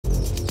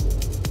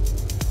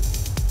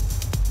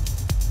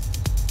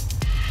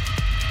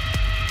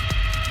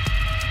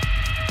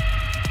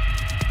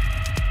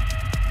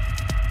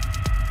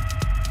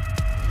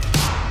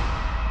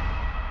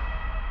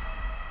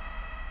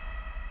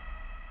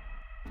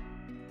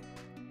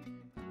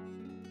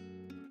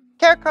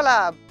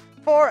CareCollab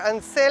for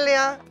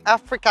Ansellia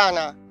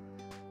africana.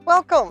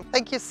 Welcome.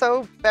 Thank you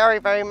so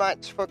very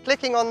much for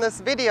clicking on this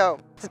video.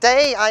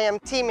 Today I am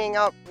teaming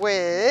up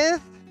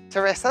with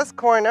Teresa's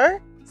Corner,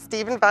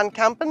 Stephen Van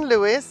Kampen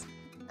Lewis,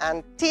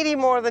 and TD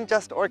More Than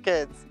Just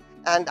Orchids.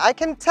 And I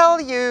can tell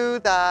you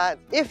that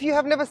if you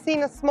have never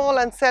seen a small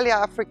Ansellia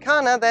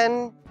africana,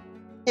 then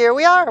here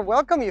we are.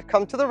 Welcome, you've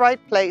come to the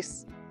right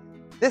place.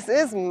 This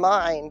is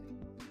mine,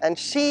 and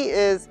she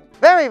is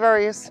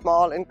very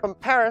small in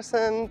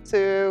comparison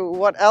to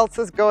what else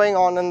is going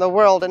on in the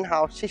world and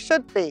how she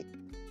should be.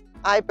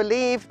 I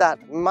believe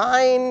that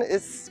mine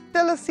is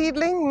still a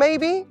seedling,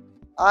 maybe?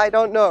 I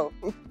don't know,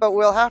 but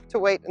we'll have to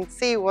wait and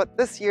see what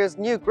this year's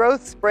new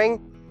growths bring.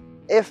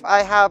 If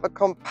I have a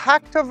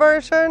compactor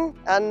version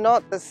and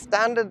not the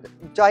standard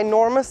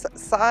ginormous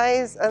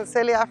size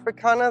Ansellia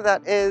africana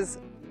that is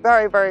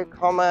very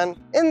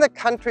common in the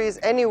countries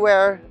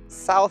anywhere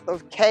south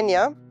of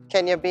Kenya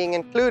being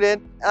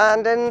included,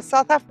 and in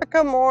South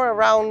Africa more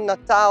around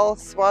Natal,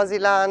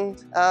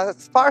 Swaziland,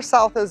 as far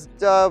south as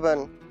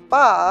Durban.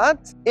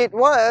 But it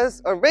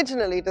was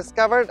originally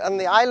discovered on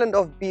the island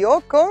of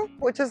Bioko,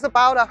 which is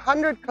about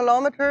 100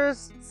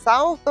 kilometers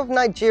south of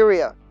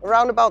Nigeria,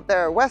 around about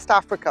there, West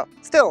Africa.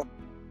 Still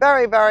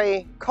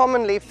very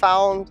commonly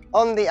found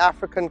on the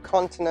African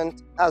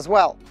continent as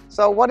well.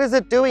 So what is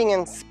it doing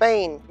in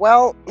Spain?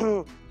 Well,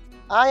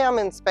 I am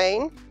in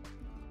Spain,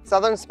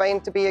 southern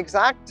Spain to be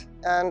exact,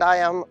 and I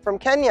am from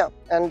Kenya.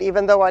 And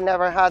even though I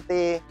never had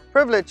the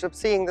privilege of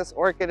seeing this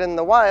orchid in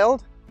the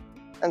wild,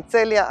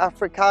 Ansellia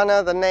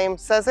africana, the name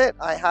says it,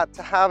 I had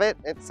to have it.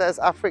 It says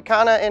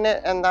Africana in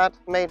it, and that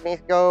made me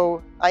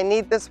go, I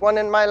need this one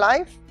in my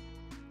life.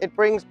 It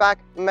brings back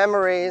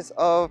memories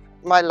of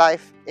my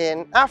life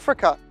in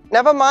Africa.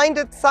 Never mind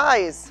its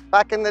size.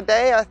 Back in the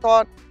day, I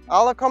thought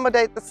I'll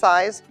accommodate the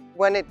size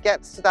when it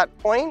gets to that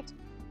point.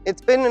 It's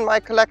been in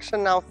my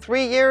collection now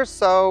 3 years,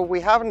 so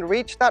we haven't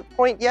reached that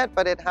point yet,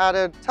 but it had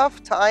a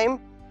tough time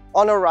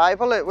on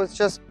arrival. It was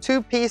just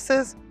 2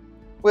 pieces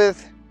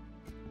with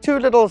 2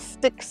 little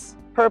sticks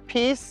per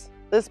piece,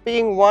 this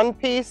being 1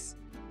 piece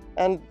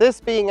and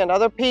this being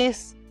another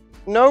piece.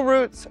 No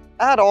roots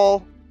at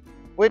all,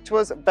 which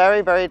was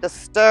very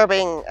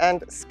disturbing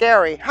and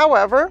scary.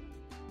 However,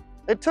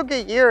 it took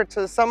a year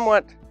to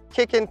somewhat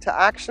kick into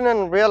action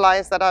and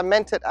realize that I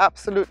meant it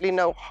absolutely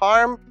no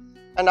harm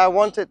and I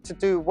wanted to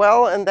do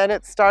well, and then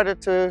it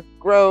started to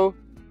grow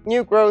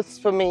new growths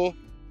for me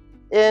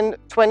in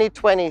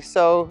 2020.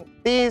 So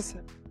these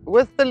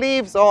with the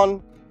leaves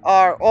on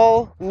are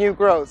all new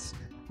growths.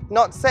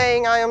 Not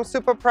saying I am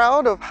super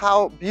proud of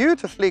how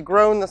beautifully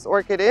grown this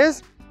orchid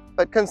is,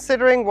 but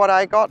considering what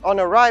I got on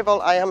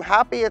arrival, I am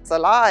happy it's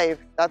alive.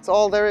 That's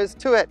all there is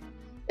to it.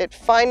 It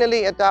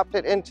finally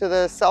adapted into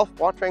the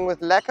self-watering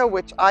with Leca,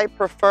 which I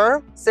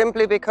prefer,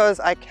 simply because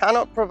I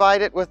cannot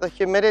provide it with the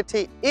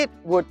humidity it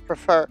would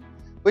prefer,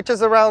 which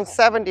is around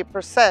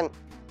 70%.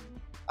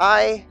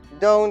 I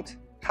don't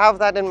have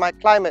that in my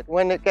climate.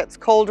 When it gets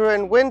colder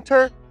in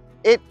winter,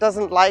 it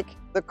doesn't like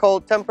the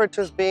cold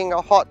temperatures, being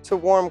a hot to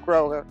warm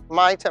grower.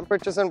 My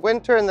temperatures in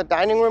winter in the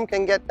dining room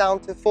can get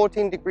down to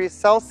 14 degrees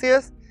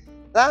Celsius.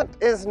 That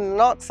is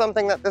not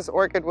something that this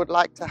orchid would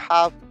like to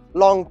have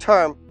long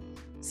term.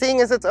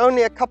 Seeing as it's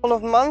only a couple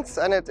of months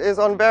and it is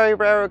on very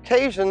rare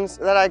occasions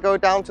that I go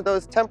down to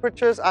those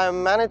temperatures, I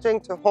am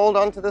managing to hold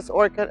on to this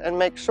orchid and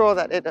make sure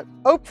that it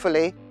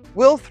hopefully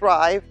will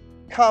thrive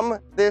come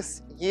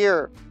this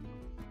year.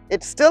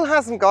 It still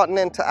hasn't gotten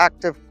into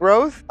active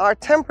growth. Our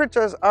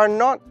temperatures are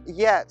not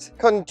yet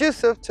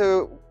conducive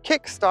to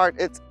kickstart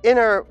its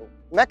inner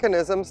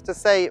mechanisms to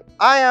say,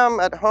 I am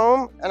at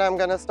home and I'm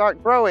going to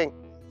start growing.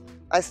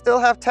 I still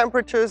have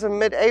temperatures in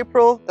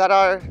mid-April that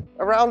are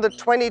around the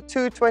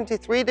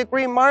 22-23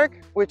 degree mark,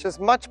 which is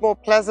much more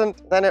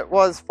pleasant than it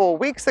was 4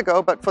 weeks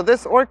ago. But for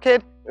this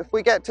orchid, if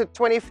we get to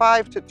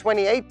 25 to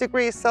 28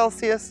 degrees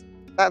Celsius,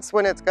 that's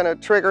when it's going to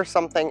trigger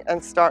something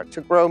and start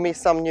to grow me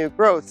some new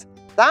growths.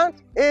 That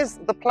is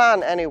the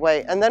plan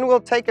anyway, and then we'll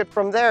take it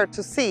from there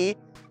to see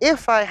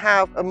if I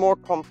have a more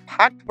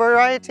compact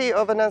variety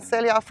of an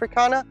Ansellia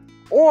africana,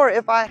 or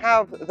if I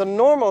have the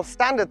normal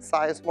standard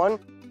size one,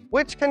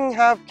 which can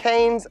have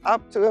canes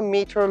up to 1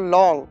 meter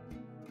long.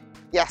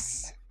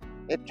 Yes,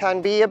 it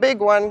can be a big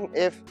one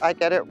if I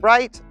get it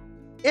right,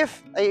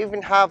 if I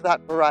even have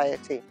that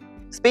variety.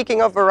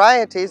 Speaking of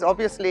varieties,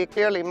 obviously,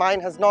 clearly mine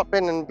has not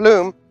been in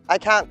bloom. I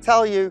can't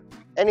tell you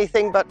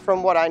anything but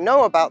from what I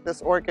know about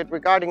this orchid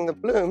regarding the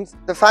blooms.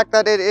 The fact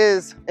that it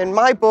is, in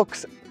my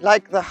books,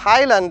 like the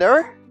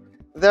Highlander,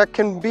 there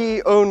can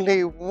be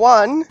only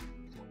one.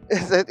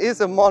 It is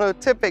a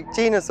monotypic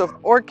genus of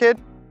orchid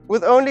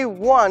with only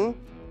one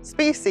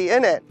species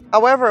in it.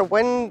 However,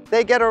 when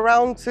they get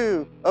around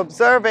to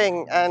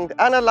observing and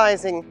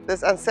analyzing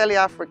this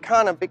Ansellia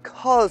africana,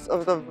 because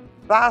of the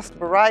vast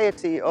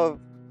variety of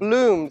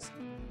blooms,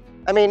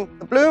 I mean,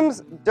 the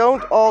blooms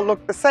don't all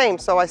look the same,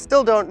 so I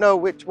still don't know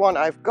which one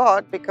I've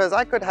got, because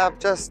I could have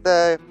just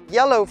the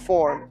yellow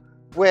form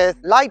with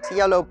light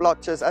yellow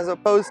blotches as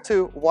opposed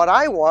to what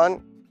I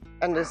want,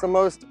 and is the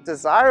most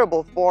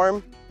desirable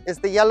form, is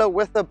the yellow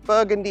with the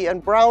burgundy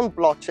and brown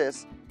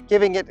blotches,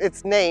 giving it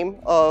its name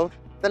of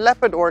the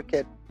leopard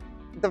orchid.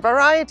 The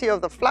variety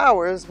of the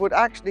flowers would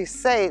actually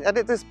say that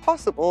it is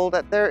possible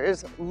that there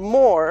is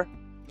more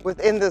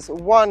within this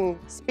one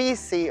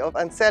species of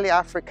Ansellia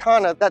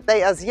africana that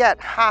they as yet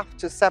have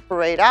to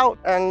separate out,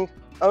 and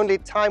only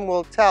time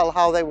will tell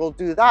how they will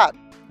do that.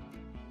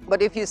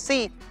 But if you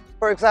see,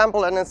 for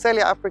example, an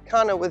Ansellia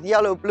africana with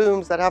yellow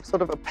blooms that have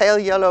sort of a pale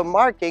yellow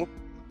marking,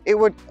 it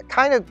would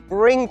kind of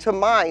bring to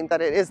mind that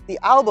it is the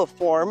alba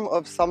form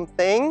of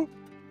something,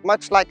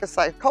 much like a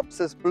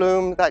Psychopsis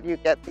bloom, that you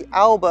get the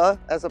alba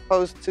as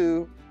opposed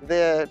to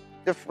the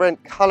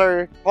different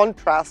color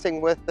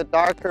contrasting with the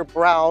darker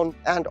brown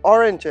and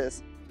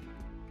oranges.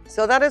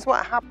 So that is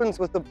what happens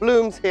with the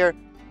blooms here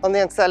on the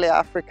Ansellia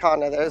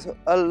africana. There's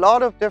a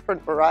lot of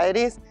different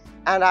varieties,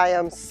 and I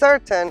am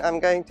certain I'm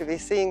going to be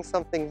seeing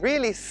something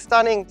really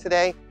stunning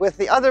today with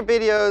the other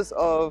videos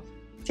of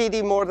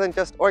TD More Than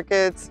Just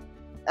Orchids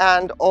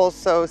and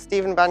also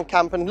Stephen Van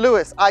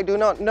Kampen-Lewis. I do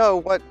not know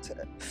what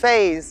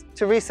phase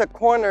Teresa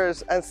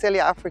Corner's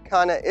Ansellia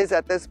africana is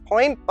at this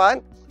point,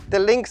 but the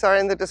links are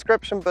in the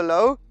description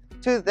below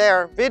to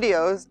their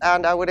videos,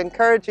 and I would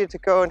encourage you to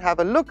go and have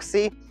a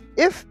look-see.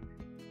 If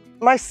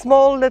my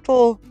small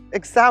little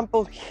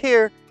example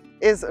here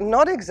is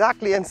not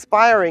exactly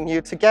inspiring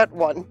you to get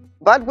one,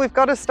 but we've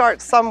got to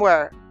start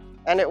somewhere,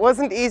 and it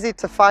wasn't easy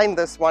to find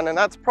this one, and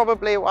that's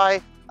probably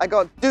why I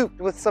got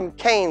duped with some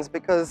canes,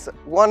 because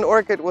one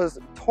orchid was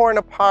torn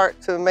apart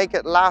to make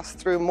it last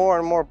through more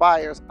and more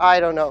buyers.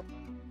 I don't know,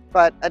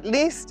 but at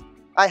least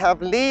I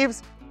have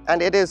leaves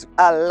and it is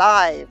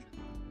alive.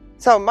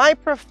 So my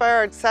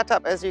preferred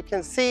setup, as you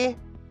can see,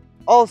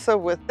 also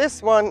with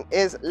this one,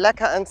 is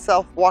Leca and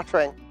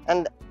self-watering,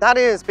 and that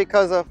is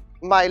because of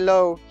my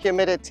low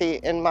humidity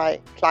in my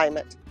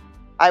climate.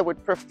 I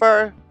would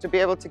prefer to be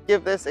able to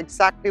give this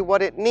exactly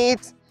what it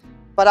needs,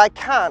 but I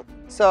can't.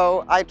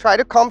 So I try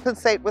to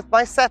compensate with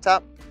my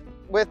setup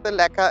with the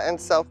Leca and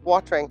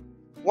self-watering.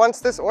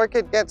 Once this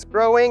orchid gets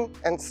growing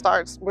and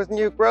starts with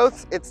new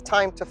growths, it's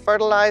time to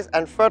fertilize,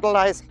 and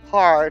fertilize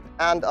hard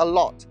and a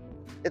lot.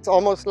 It's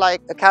almost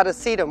like a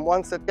catasetum.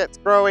 Once it gets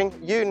growing,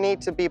 you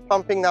need to be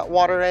pumping that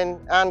water in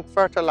and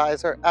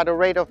fertilizer at a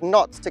rate of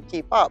knots to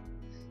keep up.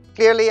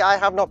 Clearly, I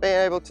have not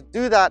been able to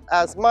do that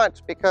as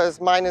much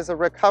because mine is a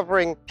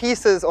recovering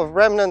pieces of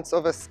remnants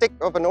of a stick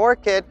of an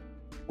orchid.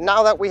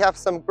 Now that we have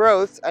some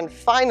growth and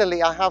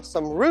finally I have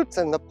some roots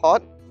in the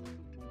pot,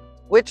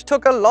 which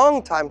took a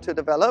long time to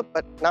develop,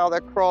 but now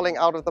they're crawling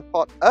out of the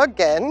pot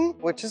again,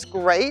 which is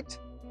great.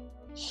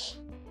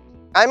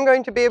 I'm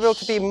going to be able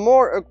to be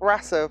more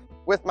aggressive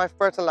with my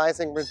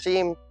fertilizing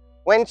regime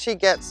when she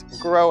gets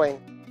growing.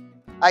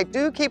 I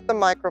do keep the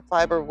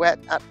microfiber wet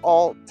at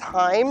all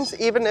times,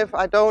 even if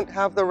I don't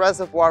have the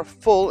reservoir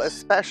full,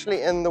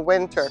 especially in the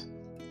winter.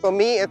 For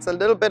me, it's a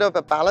little bit of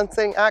a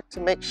balancing act to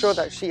make sure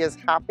that she is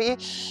happy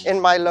in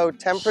my low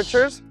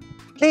temperatures.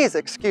 Please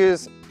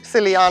excuse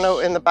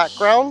Ciliano in the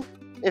background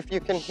if you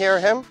can hear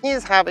him. He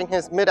is having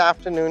his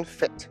mid-afternoon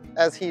fit,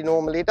 as he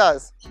normally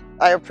does.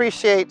 I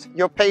appreciate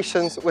your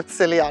patience with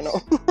Ciliano.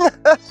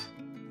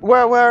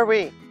 Where were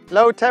we?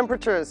 Low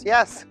temperatures,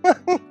 yes.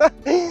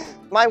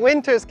 My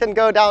winters can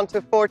go down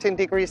to 14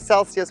 degrees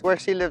Celsius where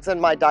she lives in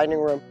my dining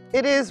room.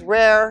 It is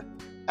rare,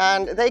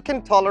 and they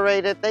can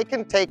tolerate it, they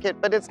can take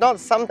it, but it's not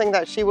something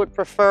that she would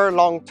prefer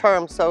long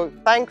term. So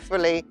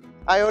thankfully,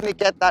 I only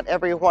get that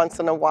every once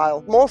in a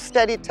while. Most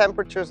steady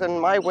temperatures in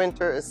my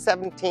winter is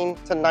 17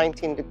 to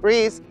 19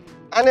 degrees.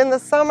 And in the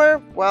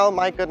summer, well,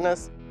 my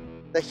goodness,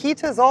 the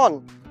heat is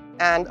on,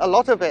 and a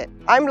lot of it.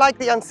 I'm like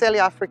the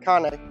Ansellia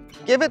africana.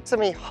 Give it to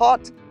me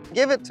hot,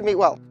 give it to me,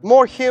 well,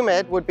 more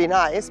humid would be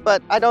nice,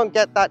 but I don't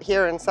get that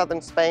here in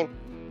southern Spain.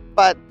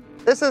 But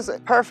this is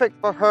perfect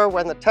for her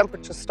when the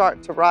temperatures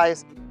start to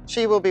rise.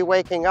 She will be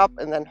waking up,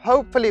 and then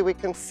hopefully we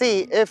can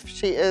see if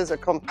she is a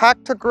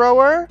compactor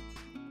grower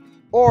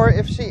or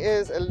if she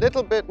is a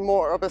little bit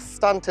more of a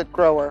stunted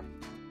grower.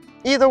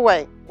 Either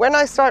way, when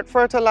I start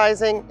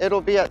fertilizing,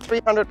 it'll be at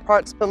 300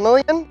 parts per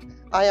million.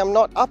 I am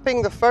not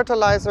upping the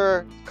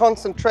fertilizer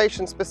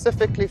concentration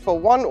specifically for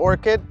one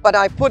orchid, but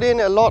I put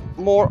in a lot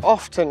more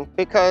often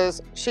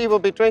because she will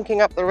be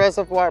drinking up the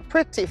reservoir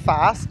pretty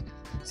fast.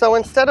 So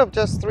instead of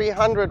just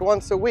 300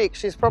 once a week,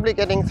 she's probably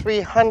getting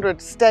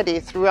 300 steady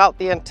throughout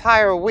the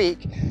entire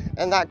week.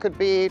 And that could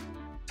be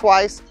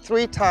twice,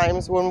 3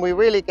 times when we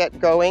really get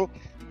going,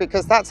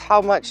 because that's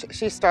how much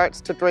she starts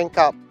to drink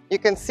up. You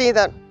can see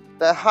that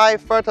the high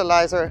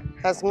fertilizer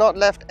has not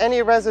left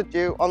any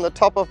residue on the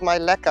top of my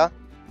Leca,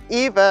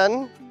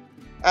 even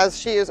as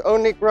she is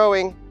only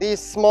growing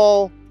these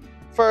small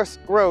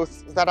first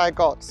growths that I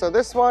got. So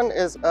this one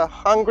is a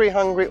hungry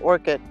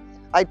orchid.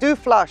 I do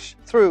flush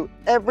through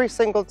every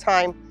single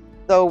time,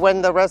 though,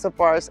 when the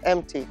reservoir is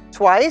empty.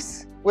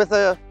 Twice with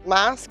a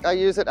mask, I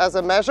use it as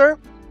a measure,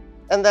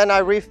 and then I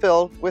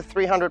refill with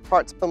 300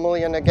 parts per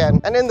million again.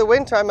 And in the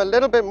winter, I'm a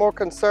little bit more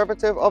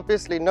conservative.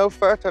 Obviously, no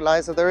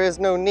fertilizer, there is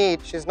no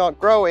need, she's not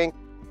growing.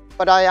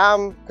 but I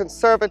am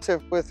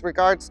conservative with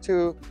regards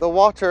to the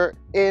water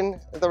in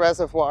the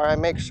reservoir. I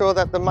make sure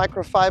that the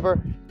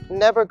microfiber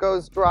never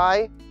goes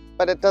dry,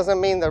 but it doesn't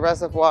mean the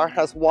reservoir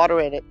has water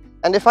in it.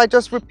 And if I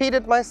just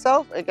repeated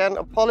myself, again,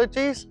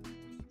 apologies.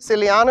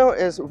 Ciliano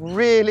is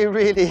really,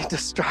 really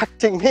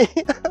distracting me.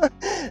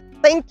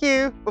 Thank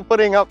you for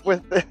putting up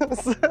with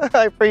this.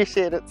 I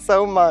appreciate it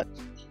so much.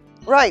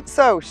 Right,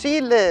 so she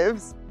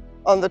lives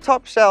on the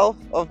top shelf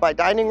of my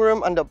dining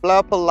room under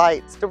blurple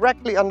lights,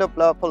 directly under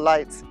blurple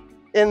lights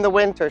in the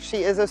winter.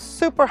 She is a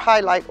super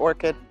highlight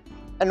orchid.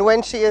 And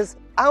when she is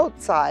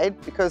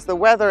outside, because the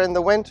weather in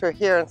the winter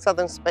here in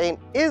southern Spain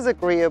is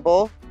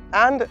agreeable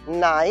and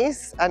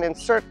nice, and in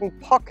certain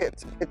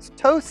pockets it's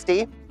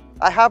toasty,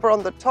 I have her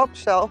on the top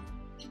shelf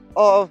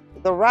of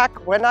the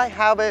rack when I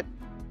have it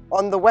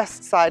on the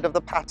west side of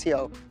the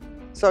patio.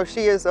 So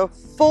she is a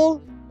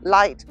full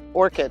light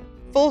orchid,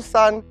 full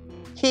sun,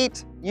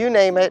 heat, you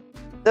name it.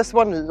 This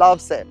one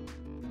loves it.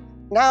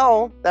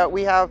 Now that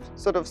we have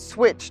sort of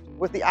switched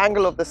with the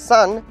angle of the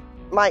sun,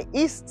 my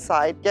east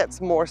side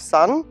gets more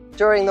sun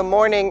during the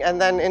morning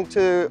and then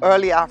into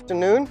early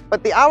afternoon,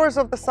 but the hours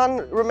of the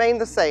sun remain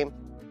the same,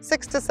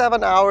 6 to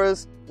 7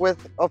 hours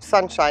of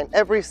sunshine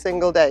every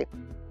single day.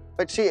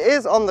 But she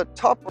is on the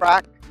top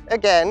rack,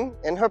 again,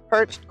 in her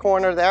perched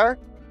corner there,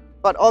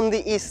 but on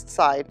the east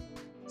side.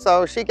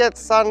 So she gets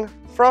sun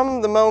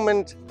from the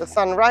moment the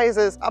sun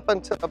rises up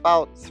until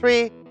about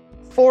 3,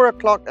 4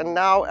 o'clock, and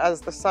now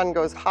as the sun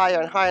goes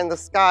higher and higher in the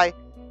sky,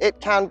 it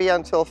can be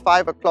until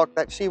 5 o'clock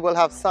that she will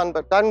have sun,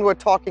 but then we're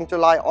talking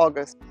July,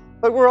 August.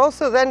 But we're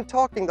also then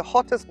talking the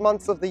hottest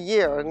months of the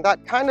year, and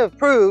that kind of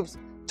proves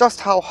just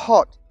how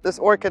hot this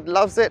orchid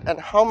loves it and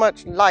how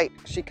much light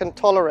she can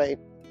tolerate.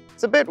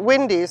 It's a bit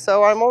windy,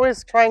 so I'm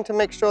always trying to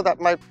make sure that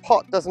my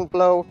pot doesn't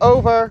blow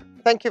over.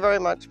 Thank you very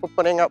much for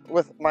putting up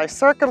with my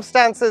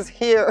circumstances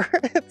here.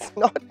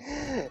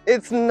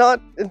 It's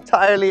not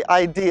entirely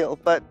ideal,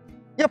 but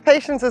your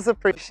patience is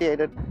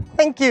appreciated.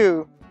 Thank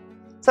you.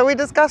 So we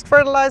discussed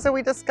fertilizer,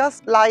 we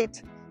discussed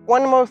light.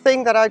 One more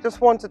thing that I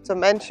just wanted to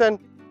mention.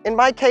 In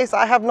my case,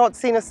 I have not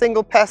seen a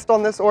single pest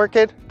on this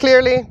orchid.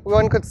 Clearly,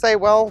 one could say,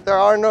 well, there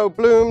are no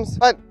blooms,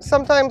 but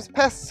sometimes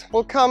pests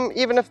will come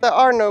even if there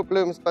are no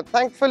blooms. But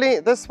thankfully,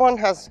 this one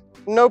has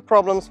no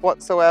problems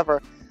whatsoever.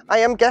 I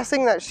am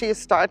guessing that she is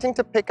starting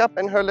to pick up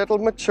in her little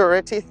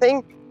maturity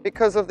thing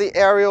because of the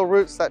aerial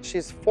roots that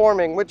she's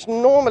forming, which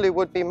normally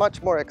would be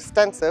much more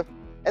extensive.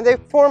 And they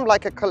form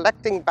like a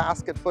collecting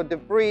basket for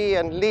debris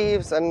and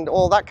leaves and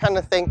all that kind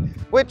of thing,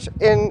 which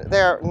in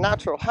their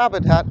natural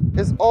habitat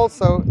is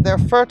also their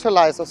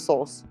fertilizer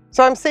source.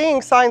 So I'm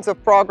seeing signs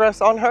of progress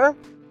on her,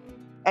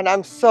 and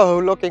I'm so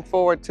looking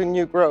forward to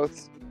new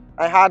growths.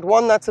 I had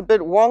one that's a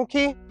bit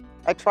wonky.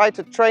 I tried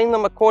to train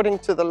them according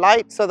to the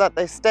light so that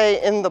they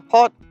stay in the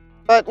pot.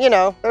 But you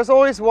know, there's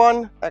always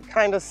one that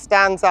kind of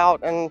stands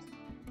out and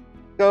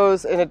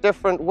goes in a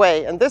different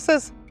way. And this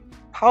is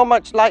how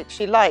much light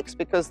she likes,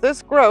 because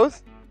this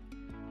growth,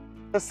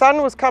 the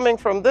sun was coming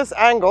from this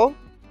angle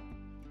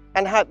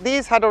and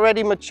these had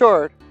already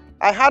matured.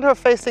 I had her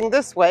facing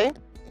this way.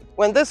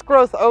 When this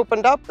growth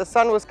opened up, the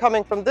sun was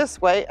coming from this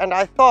way, and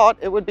I thought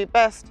it would be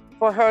best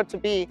for her to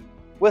be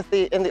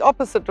in the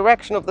opposite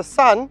direction of the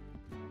sun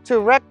to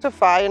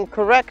rectify and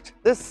correct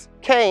this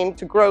cane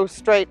to grow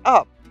straight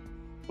up.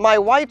 My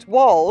white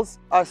walls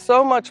are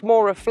so much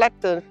more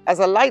reflective as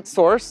a light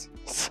source,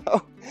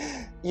 so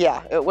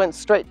yeah, it went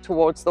straight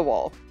towards the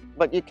wall.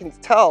 But you can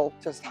tell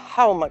just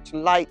how much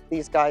light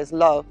these guys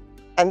love.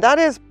 And that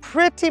is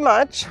pretty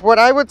much what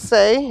I would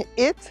say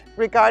it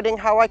regarding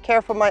how I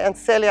care for my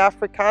Ansellia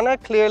africana,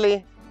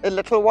 clearly a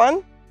little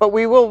one. But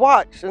we will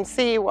watch and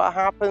see what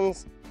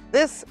happens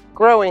this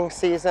growing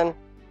season.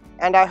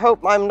 And I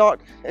hope I'm not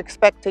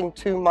expecting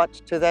too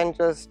much to then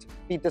just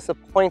be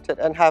disappointed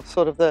and have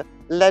sort of the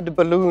lead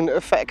balloon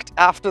effect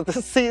after the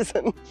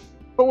season.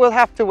 But we'll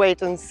have to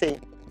wait and see.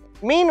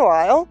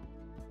 Meanwhile,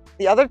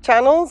 the other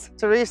channels,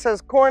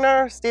 Teresa's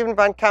Corner, Stephen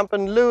Van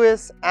Kampen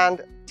Lewis,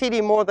 and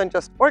TD More Than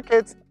Just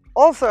Orchids,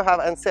 also have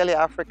Ansellia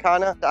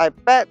africana. I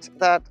bet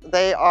that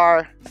they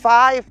are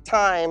 5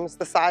 times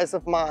the size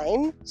of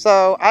mine.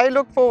 So I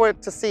look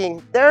forward to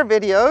seeing their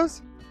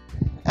videos,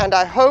 and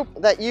I hope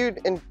that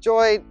you'd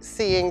enjoy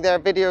seeing their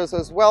videos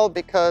as well,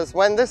 because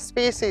when this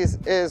species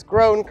is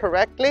grown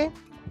correctly,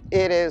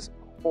 it is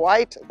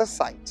quite the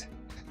sight.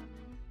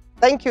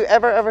 Thank you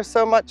ever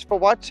so much for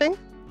watching.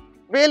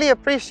 Really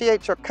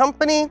appreciate your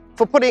company,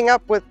 for putting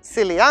up with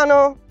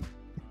Ciliano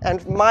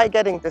and my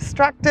getting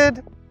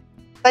distracted.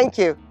 Thank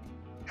you.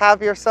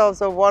 Have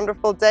yourselves a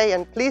wonderful day,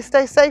 and please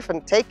stay safe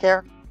and take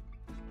care.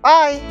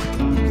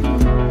 Bye.